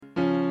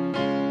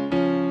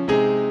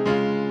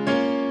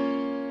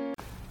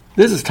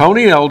This is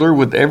Tony Elder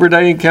with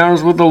Everyday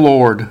Encounters with the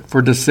Lord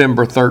for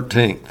December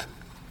 13th.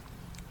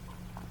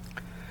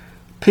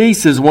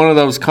 Peace is one of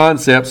those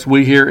concepts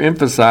we hear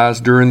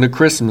emphasized during the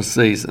Christmas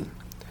season.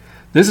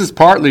 This is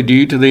partly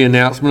due to the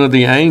announcement of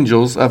the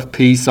angels of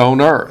peace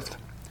on earth.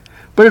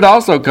 But it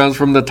also comes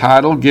from the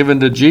title given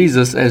to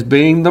Jesus as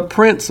being the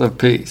Prince of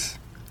Peace.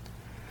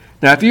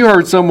 Now, if you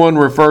heard someone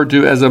referred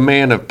to as a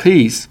man of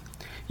peace,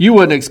 you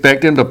wouldn't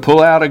expect him to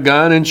pull out a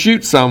gun and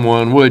shoot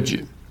someone, would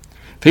you?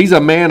 If he's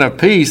a man of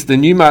peace,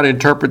 then you might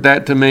interpret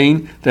that to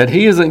mean that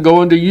he isn't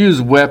going to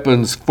use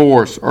weapons,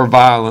 force, or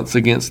violence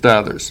against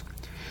others.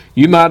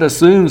 You might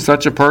assume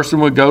such a person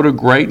would go to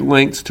great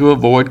lengths to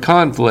avoid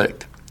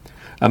conflict.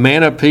 A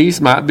man of peace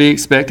might be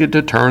expected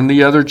to turn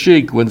the other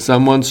cheek when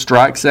someone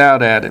strikes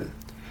out at him.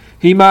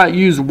 He might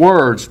use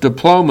words,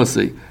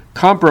 diplomacy,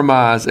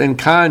 compromise, and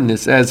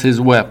kindness as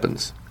his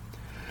weapons.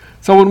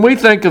 So when we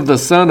think of the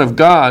Son of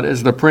God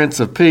as the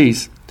Prince of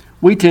Peace,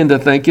 we tend to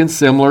think in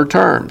similar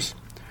terms.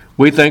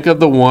 We think of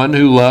the one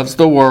who loves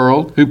the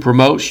world, who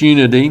promotes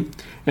unity,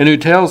 and who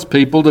tells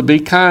people to be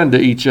kind to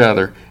each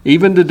other,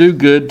 even to do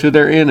good to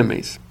their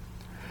enemies.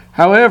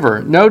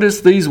 However,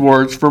 notice these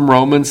words from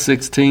Romans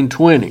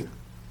 16:20.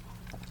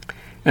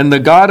 And the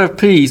God of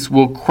peace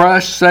will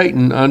crush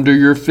Satan under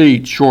your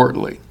feet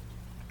shortly.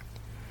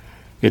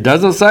 It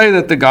doesn't say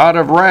that the God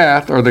of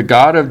wrath or the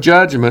God of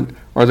judgment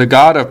or the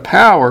God of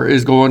power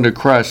is going to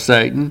crush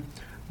Satan,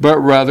 but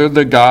rather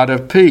the God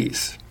of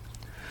peace.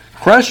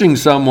 Crushing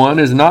someone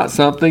is not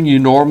something you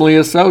normally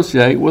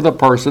associate with a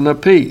person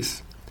of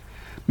peace.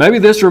 Maybe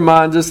this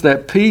reminds us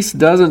that peace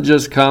doesn't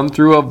just come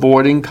through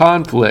avoiding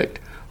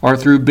conflict or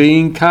through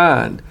being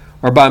kind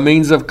or by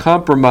means of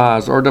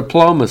compromise or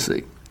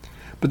diplomacy.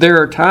 But there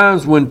are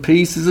times when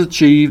peace is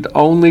achieved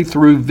only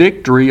through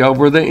victory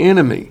over the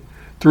enemy,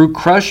 through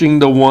crushing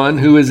the one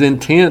who is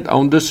intent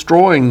on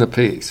destroying the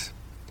peace.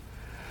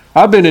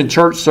 I've been in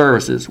church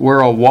services where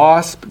a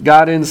wasp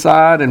got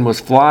inside and was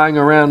flying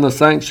around the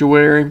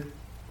sanctuary.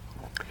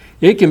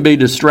 It can be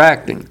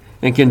distracting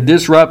and can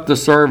disrupt the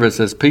service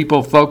as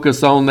people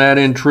focus on that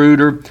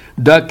intruder,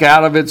 duck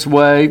out of its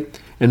way,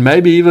 and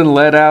maybe even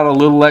let out a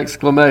little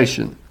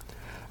exclamation.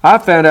 I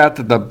found out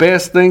that the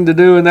best thing to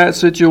do in that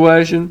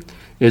situation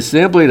is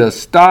simply to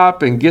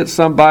stop and get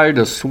somebody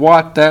to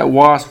swat that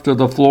wasp to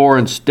the floor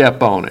and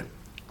step on it.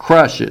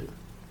 Crush it.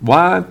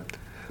 Why?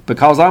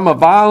 Because I'm a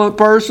violent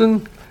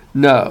person?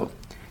 No.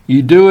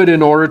 You do it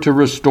in order to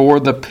restore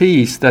the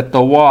peace that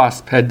the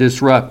wasp had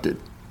disrupted.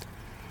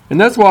 And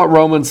that's what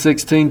Romans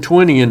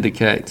 16:20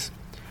 indicates.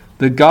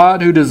 The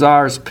God who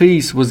desires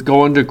peace was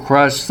going to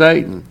crush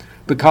Satan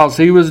because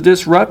he was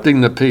disrupting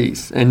the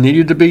peace and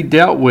needed to be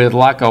dealt with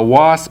like a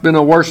wasp in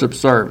a worship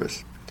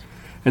service.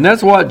 And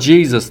that's what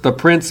Jesus, the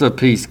Prince of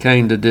Peace,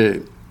 came to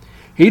do.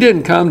 He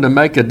didn't come to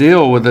make a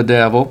deal with the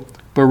devil,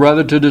 but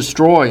rather to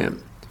destroy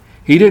him.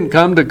 He didn't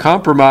come to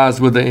compromise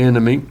with the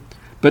enemy,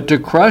 but to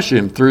crush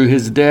him through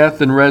his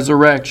death and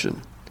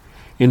resurrection.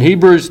 In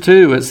Hebrews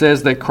 2, it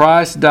says that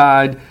Christ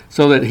died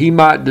so that he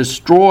might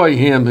destroy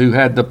him who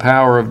had the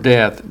power of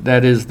death,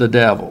 that is, the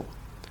devil.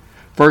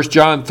 1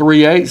 John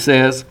 3:8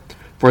 says,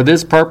 For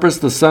this purpose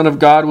the Son of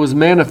God was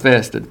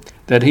manifested,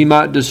 that he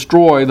might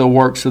destroy the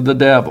works of the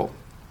devil.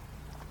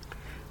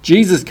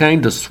 Jesus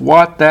came to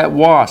swat that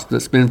wasp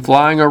that's been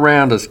flying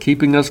around us,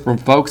 keeping us from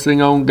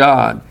focusing on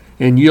God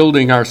and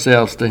yielding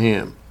ourselves to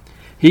him.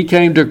 He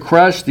came to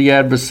crush the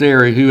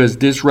adversary who has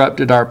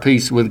disrupted our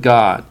peace with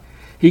God.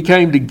 He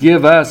came to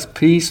give us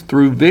peace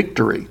through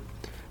victory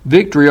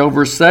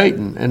over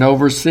Satan and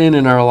over sin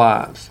in our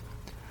lives.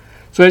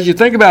 So as you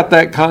think about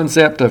that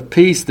concept of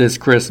peace this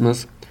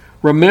Christmas,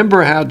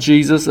 remember how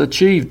Jesus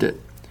achieved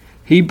it.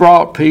 He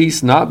brought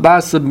peace not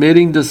by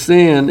submitting to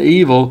sin,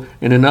 evil,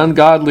 and an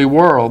ungodly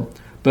world,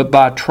 but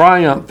by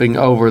triumphing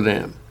over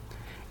them.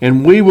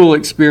 And we will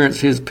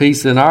experience his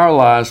peace in our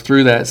lives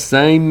through that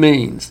same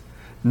means,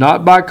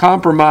 not by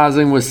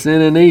compromising with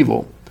sin and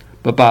evil,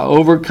 but by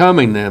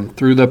overcoming them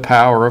through the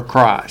power of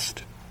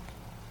Christ.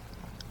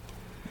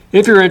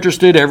 If you're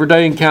interested,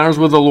 Everyday Encounters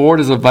with the Lord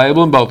is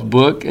available in both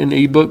book and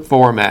ebook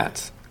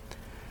formats.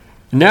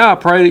 Now I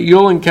pray that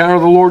you'll encounter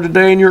the Lord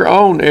today in your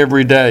own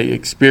everyday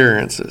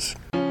experiences.